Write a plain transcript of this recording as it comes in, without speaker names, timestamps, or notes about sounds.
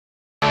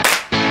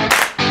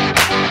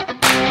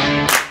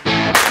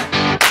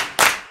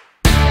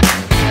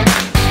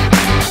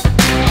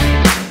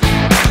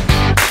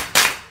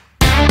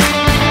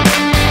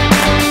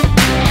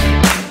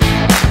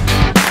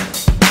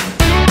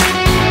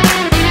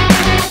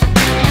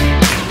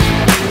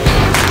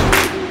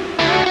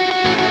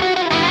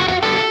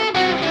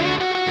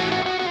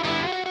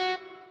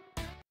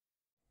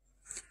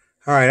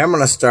Alright, I'm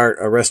going to start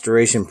a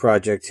restoration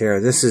project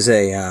here. This is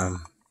a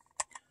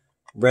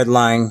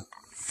Redline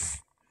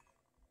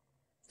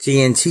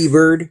TNT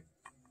bird.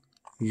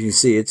 You can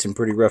see it's in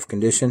pretty rough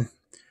condition.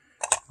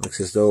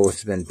 Looks as though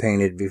it's been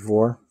painted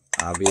before,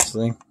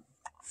 obviously.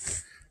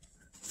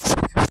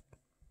 It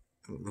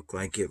looked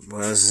like it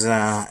was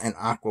an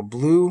aqua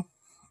blue.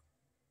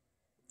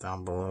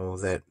 Down below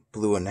that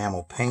blue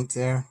enamel paint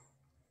there.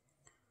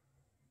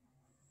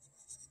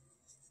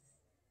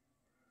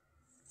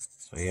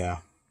 So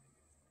yeah.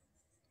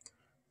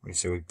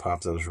 We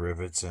pop those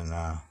rivets and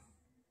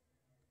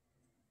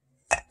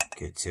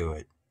get to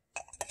it.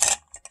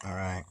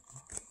 Alright.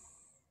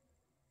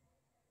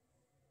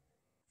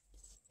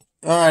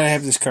 Alright, I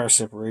have this car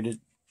separated.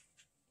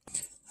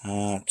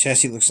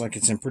 Chassis looks like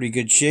it's in pretty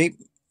good shape.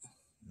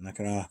 I'm not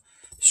going to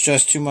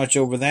stress too much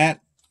over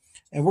that.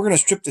 And we're going to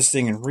strip this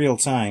thing in real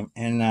time.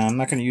 And I'm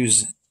not going to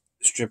use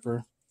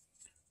stripper.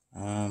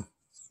 Even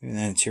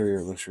the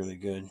interior looks really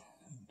good.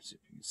 Let's see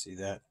if you can see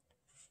that.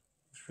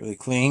 It's really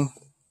clean.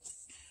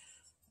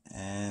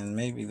 And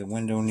maybe the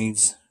window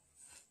needs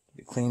to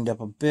be cleaned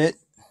up a bit.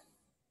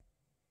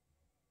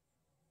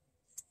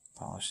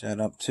 Polish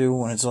that up too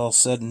when it's all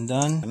said and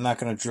done. I'm not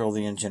going to drill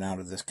the engine out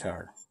of this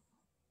car.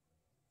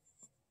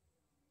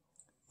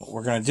 What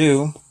we're going to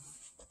do,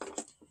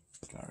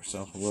 got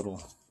ourselves a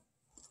little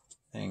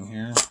thing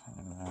here.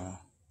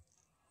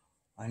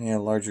 I need a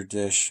larger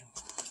dish.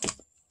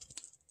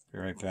 Be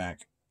right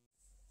back.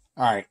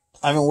 Alright,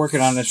 I've been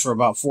working on this for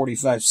about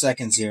 45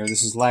 seconds here.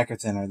 This is lacquer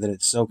thinner that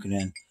it's soaking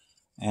in.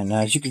 And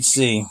as you can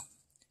see,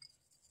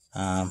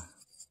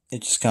 it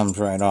just comes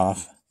right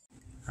off.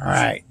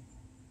 Alright,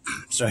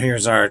 so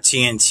here's our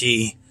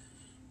TNT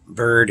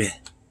bird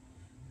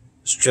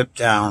stripped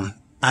down.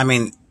 I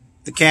mean,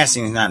 the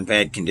casting is not in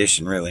bad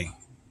condition, really.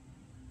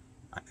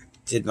 I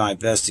did my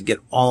best to get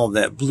all of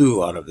that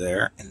blue out of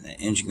there in the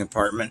engine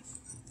compartment.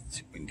 Let's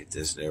see if we can get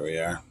this. There we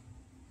are.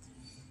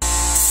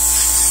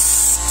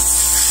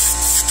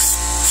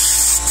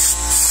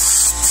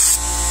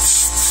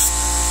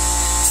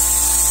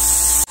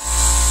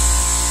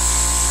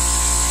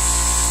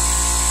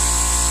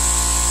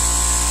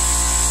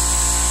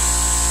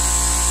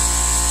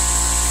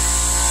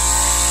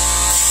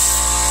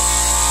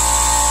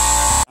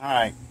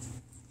 Alright,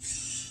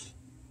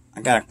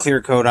 I got a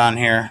clear coat on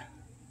here.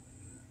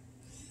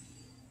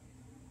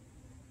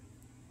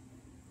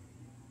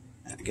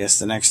 I guess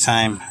the next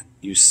time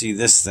you see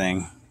this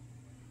thing,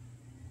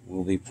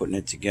 we'll be putting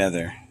it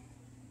together.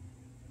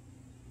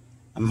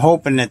 I'm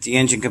hoping that the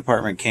engine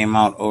compartment came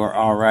out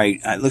alright.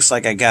 It looks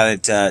like I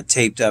got it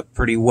taped up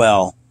pretty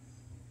well.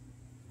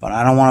 But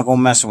I don't want to go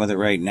messing with it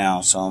right now,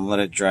 so I'm going to let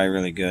it dry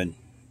really good.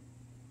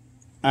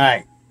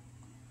 Alright.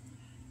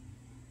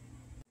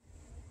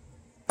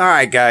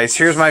 Alright guys,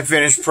 here's my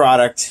finished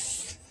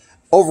product.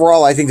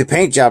 Overall, I think the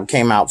paint job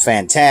came out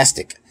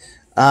fantastic.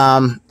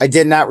 I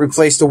did not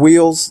replace the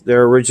wheels.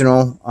 They're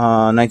original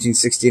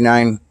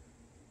 1969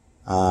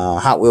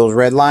 Hot Wheels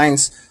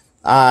Redlines.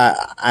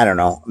 I don't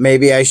know.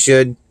 Maybe I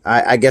should.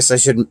 I guess I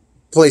should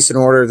place an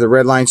order at the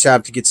Redline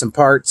shop to get some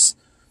parts.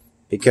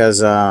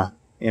 Because,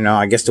 you know,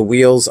 I guess the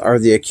wheels are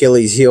the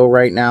Achilles heel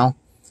right now.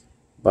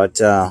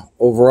 But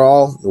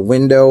overall, the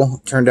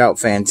window turned out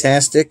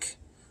fantastic.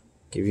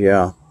 Give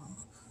you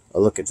a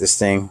look at this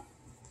thing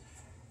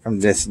from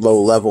this low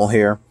level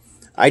here.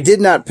 I did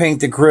not paint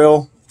the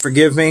grill.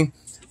 Forgive me.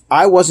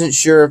 I wasn't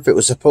sure if it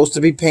was supposed to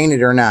be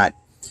painted or not,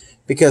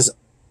 because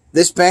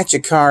this batch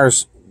of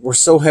cars were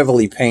so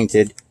heavily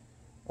painted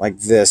like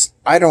this.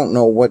 I don't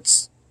know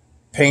what's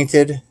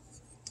painted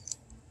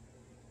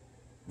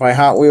by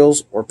Hot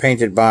Wheels or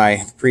painted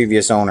by the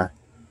previous owner.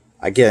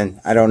 Again,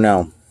 I don't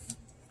know.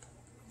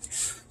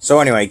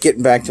 So anyway,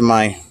 getting back to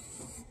my...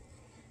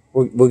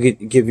 We'll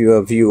give you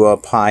a view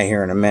up high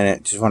here in a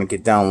minute. Just want to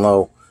get down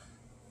low.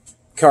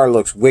 Car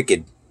looks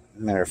wicked.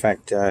 Matter of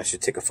fact, I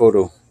should take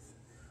a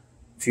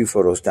few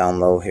photos down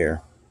low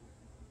here.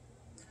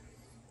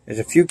 There's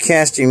a few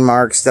casting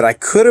marks that I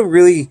could have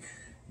really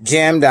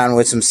jammed on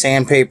with some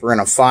sandpaper and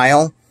a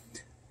file.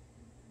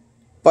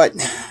 But,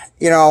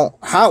 you know,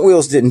 Hot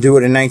Wheels didn't do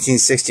it in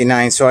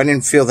 1969, so I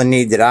didn't feel the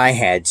need that I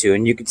had to.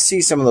 And you could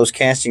see some of those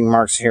casting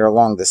marks here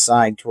along the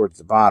side towards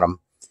the bottom.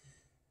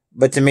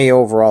 But to me,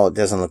 overall, it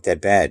doesn't look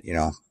that bad, you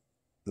know.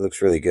 It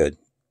looks really good.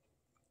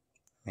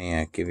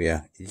 Yeah, give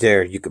you...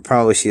 There, you could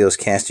probably see those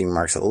casting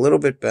marks a little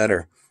bit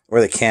better.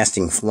 Or the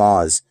casting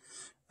flaws,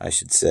 I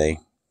should say.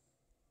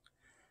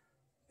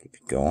 Keep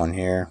it going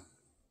here.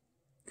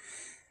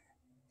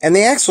 And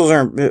the axles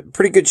are in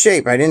pretty good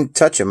shape. I didn't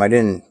touch them. I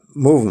didn't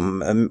move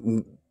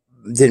them.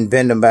 Didn't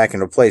bend them back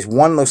into place.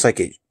 One looks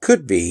like it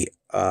could be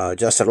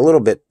adjusted a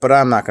little bit, but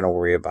I'm not going to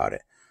worry about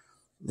it.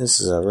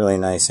 This is a really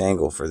nice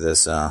angle for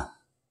this...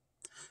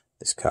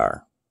 this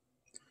car.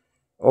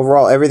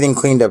 Overall, everything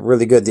cleaned up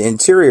really good. The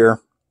interior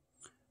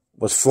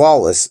was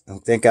flawless.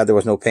 Thank God there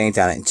was no paint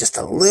on it. And just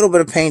a little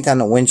bit of paint on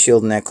the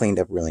windshield, and that cleaned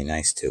up really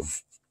nice too.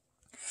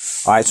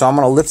 Alright, so I'm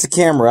going to lift the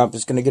camera up.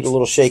 It's going to get a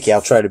little shaky.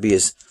 I'll try to be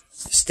as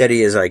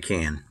steady as I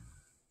can.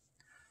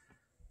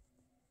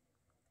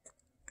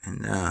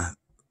 And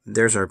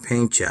there's our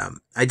paint job.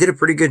 I did a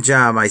pretty good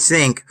job, I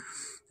think,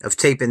 of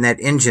taping that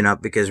engine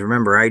up, because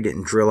remember, I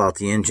didn't drill out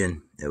the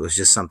engine. It was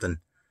just something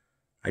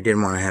I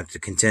didn't want to have to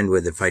contend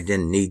with if I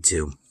didn't need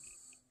to.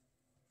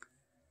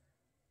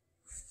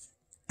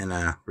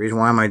 And reason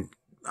why I'm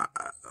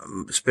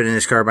spinning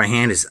this car by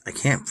hand is I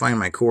can't find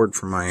my cord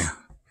for my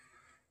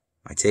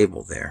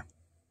table there.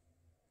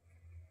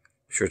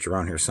 I'm sure it's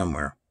around here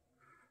somewhere.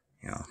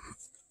 You know.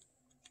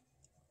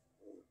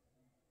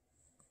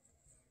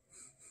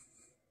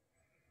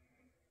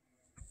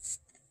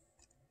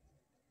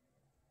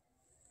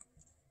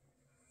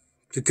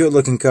 It's a good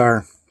looking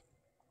car.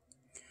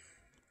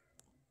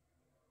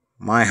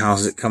 My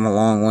house has come a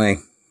long way.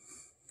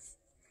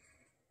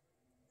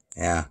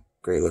 Yeah,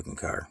 great looking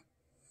car.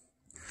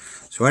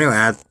 So anyway,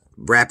 I'll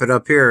wrap it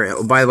up here.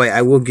 Oh, by the way,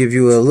 I will give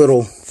you a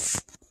little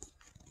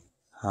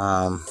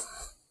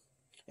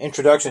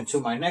introduction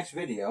to my next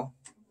video.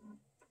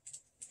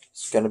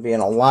 It's going to be in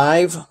a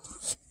live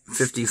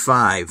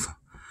 55.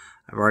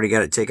 I've already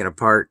got it taken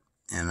apart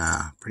and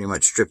pretty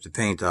much stripped the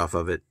paint off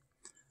of it.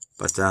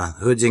 But the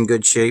hood's in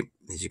good shape,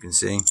 as you can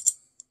see.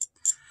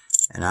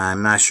 And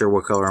I'm not sure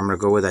what color I'm going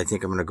to go with. I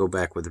think I'm going to go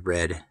back with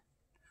red.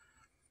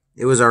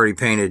 It was already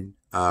painted.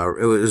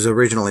 It was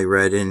originally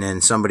red, and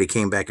then somebody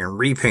came back and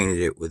repainted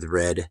it with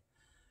red.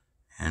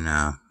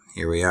 And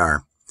here we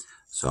are.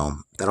 So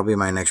that'll be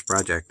my next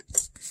project.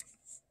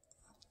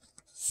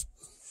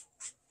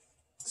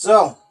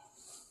 So,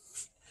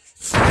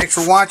 thanks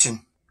for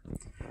watching.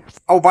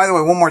 Oh, by the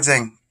way, one more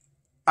thing.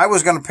 I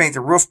was going to paint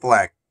the roof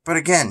black, but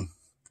again,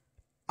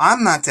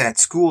 I'm not that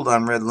schooled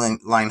on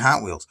Redline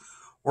Hot Wheels.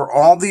 Were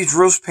all these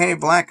roofs painted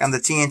black on the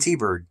TNT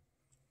bird?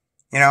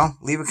 You know,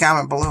 leave a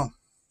comment below.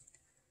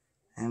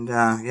 And,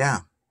 yeah.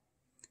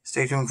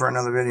 Stay tuned for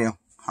another video.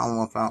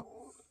 Holla out.